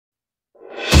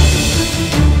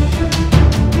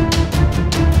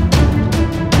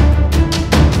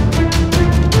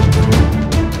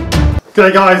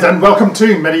G'day guys, and welcome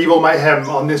to Medieval Mayhem.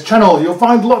 On this channel you'll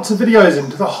find lots of videos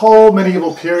into the whole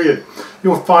medieval period.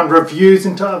 You'll find reviews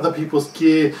into other people's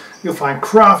gear, you'll find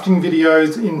crafting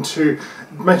videos into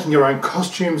making your own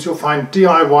costumes, you'll find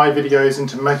DIY videos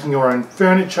into making your own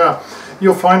furniture,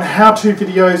 you'll find how-to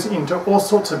videos into all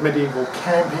sorts of medieval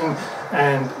camping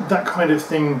and that kind of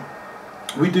thing.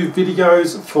 We do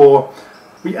videos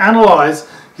we analyse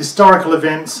historical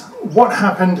events, what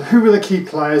happened, who were the key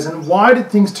players, and why did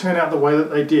things turn out the way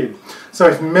that they did. So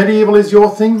if medieval is your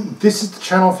thing, this is the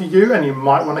channel for you, and you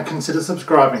might want to consider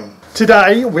subscribing.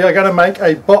 Today we are going to make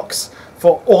a box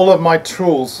for all of my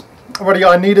tools. Already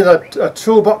I needed a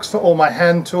toolbox for all my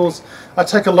hand tools. I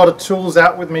take a lot of tools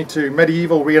out with me to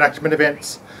medieval reenactment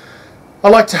events. I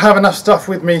like to have enough stuff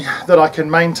with me that I can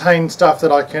maintain stuff,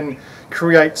 that I can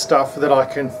create stuff, that I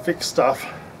can fix stuff.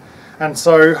 And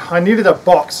so I needed a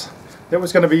box that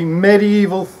was going to be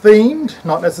medieval themed,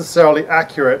 not necessarily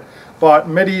accurate, but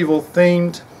medieval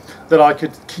themed, that I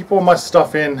could keep all my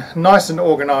stuff in, nice and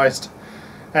organized,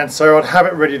 and so I'd have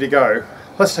it ready to go.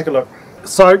 Let's take a look.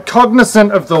 So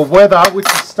cognizant of the weather, which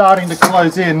is starting to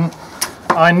close in,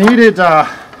 I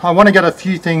want to get a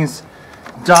few things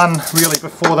done really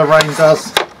before the rain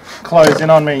does close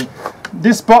in on me.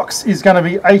 This box is going to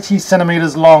be 80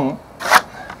 centimeters long.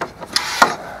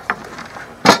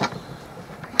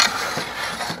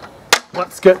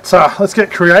 Let's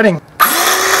get creating.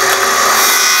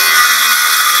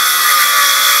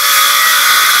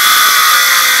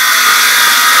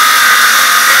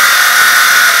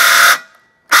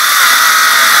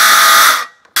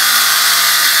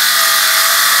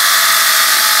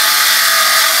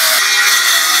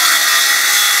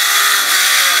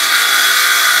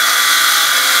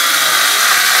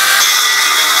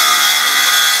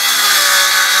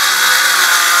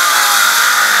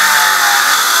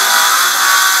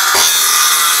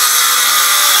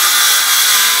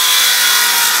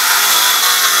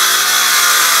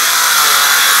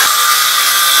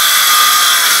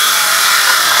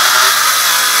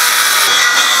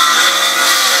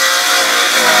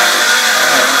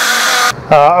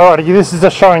 Alrighty, this is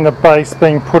just showing the base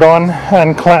being put on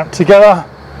and clamped together.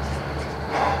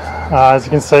 As you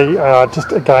can see,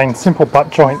 just again, simple butt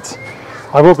joints.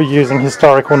 I will be using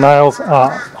historical nails,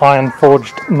 iron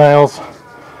forged nails,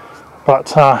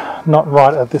 but not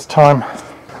right at this time.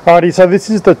 Alrighty, so this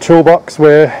is the toolbox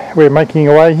where we're making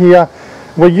away here.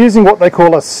 We're using what they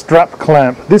call a strap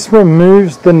clamp. This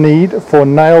removes the need for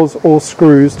nails or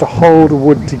screws to hold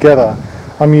wood together.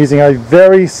 I'm using a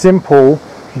very simple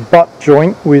butt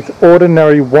joint with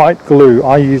ordinary white glue.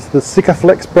 I use the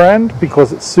Sikaflex brand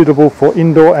because it's suitable for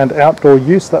indoor and outdoor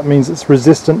use. That means it's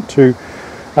resistant to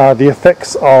the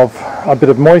effects of a bit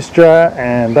of moisture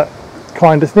and that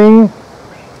kind of thing.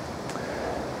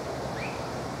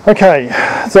 Okay,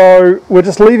 so we're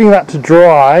just leaving that to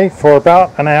dry for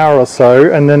about an hour or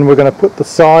so, and then we're going to put the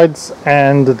sides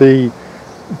and the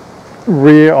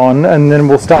rear on, and then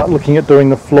we'll start looking at doing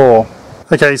the floor.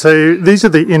 Okay, so these are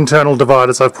the internal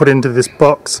dividers I've put into this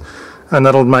box, and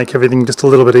that'll make everything just a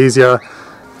little bit easier.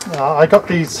 I got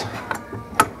these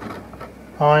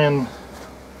iron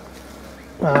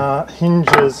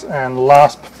hinges and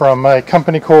lasp from a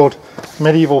company called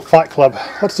Medieval Fight Club.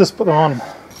 Let's just put them on.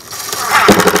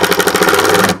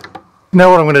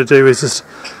 Now what I'm going to do is just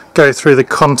go through the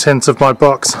contents of my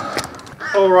box.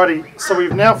 Alrighty, so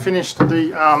we've now finished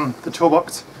the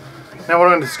toolbox. Now what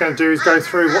I'm just going to do is go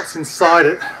through what's inside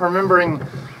it, remembering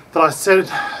that I said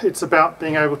it's about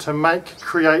being able to make,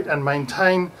 create and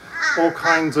maintain all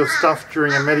kinds of stuff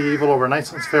during a medieval or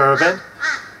Renaissance fair event.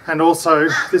 And also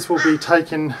this will be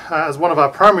taken as one of our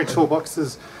primary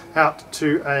toolboxes out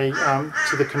to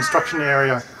the construction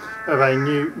area of a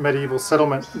new medieval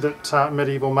settlement that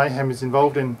Medieval Mayhem is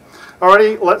involved in.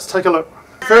 Alrighty, let's take a look.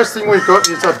 First thing we've got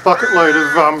is a bucket load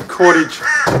of cordage.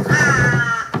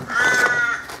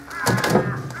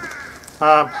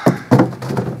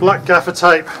 Black gaffer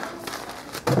tape,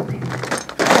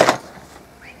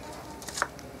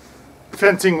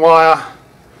 fencing wire,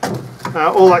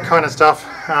 all that kind of stuff.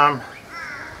 I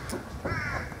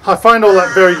find all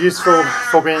that very useful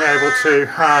for being able to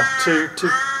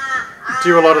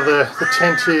do a lot of the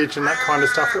tentage and that kind of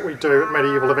stuff that we do at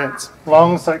medieval events.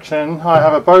 Long section, I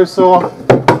have a bow saw,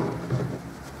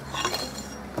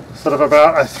 sort of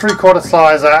about a 3/4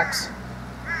 size axe.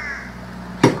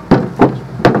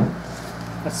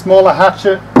 A smaller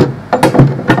hatchet,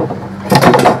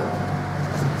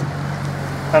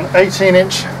 and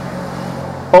 18-inch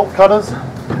bolt cutters.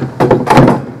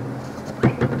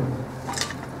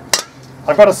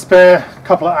 I've got a spare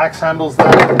couple of axe handles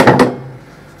there,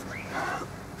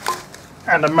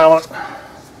 and a mallet.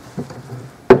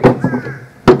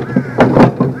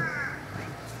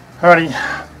 Alrighty,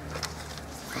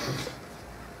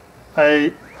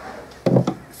 a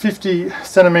 50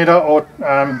 centimeter or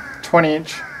 20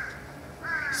 inch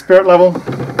spirit level,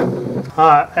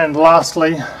 and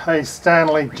lastly a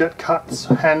Stanley Jet Cuts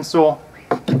handsaw.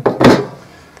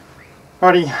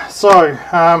 Alrighty, so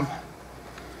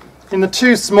in the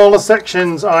two smaller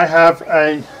sections I have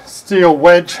a steel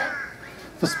wedge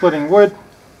for splitting wood,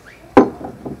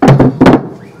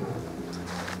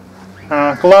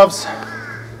 gloves,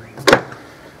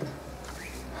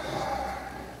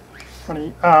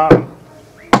 a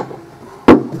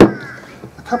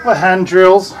couple of hand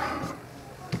drills,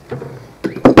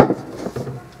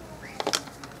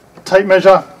 a tape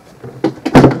measure,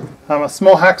 a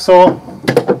small hacksaw,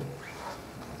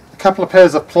 a couple of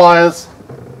pairs of pliers,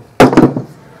 a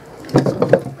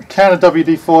can of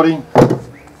WD-40,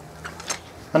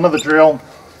 another drill,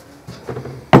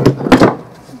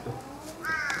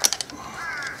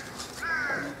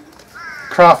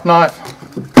 craft knife,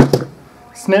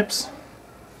 snips,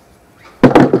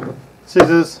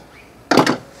 scissors,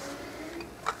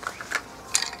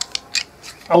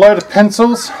 a load of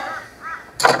pencils,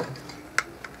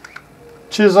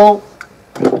 chisel,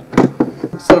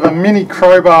 sort of a mini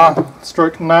crowbar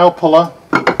stroke nail puller,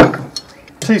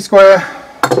 T-square,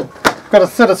 got a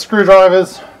set of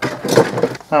screwdrivers,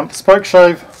 spoke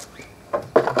shave,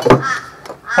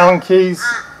 Allen keys,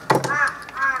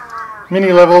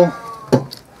 mini level,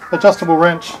 adjustable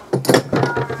wrench,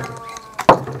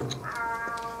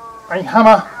 a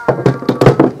hammer,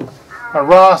 a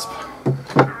rasp,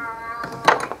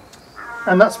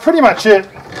 and that's pretty much it.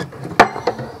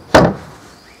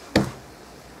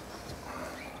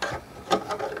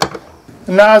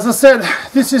 Now, as I said,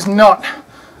 this is not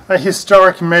a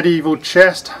historic medieval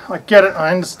chest. I get it,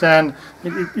 I understand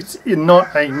it's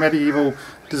not a medieval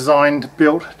designed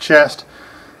built chest.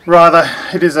 Rather,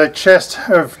 it is a chest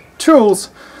of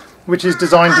tools which is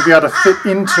designed to be able to fit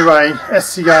into a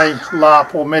SCA,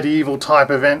 LARP or medieval type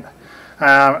event,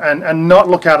 and not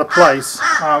look out of place.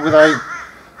 With a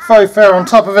faux fur on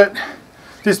top of it,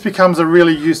 this becomes a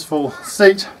really useful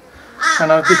seat,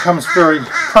 and it becomes very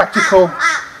practical,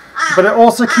 but it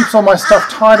also keeps all my stuff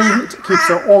tidy, it keeps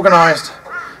it organised,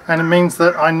 and it means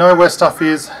that I know where stuff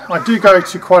is. I do go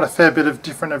to quite a fair bit of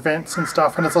different events and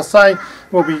stuff, and as I say,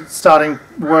 we'll be starting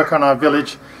work on our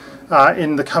village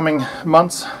in the coming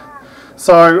months.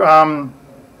 So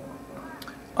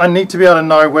I need to be able to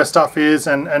know where stuff is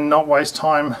and not waste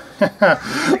time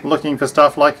looking for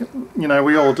stuff like, you know,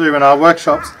 we all do in our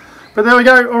workshops. But there we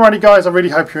go. Alrighty guys, I really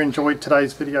hope you enjoyed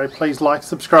today's video. Please like,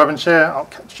 subscribe and share. I'll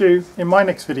catch you in my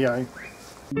next video.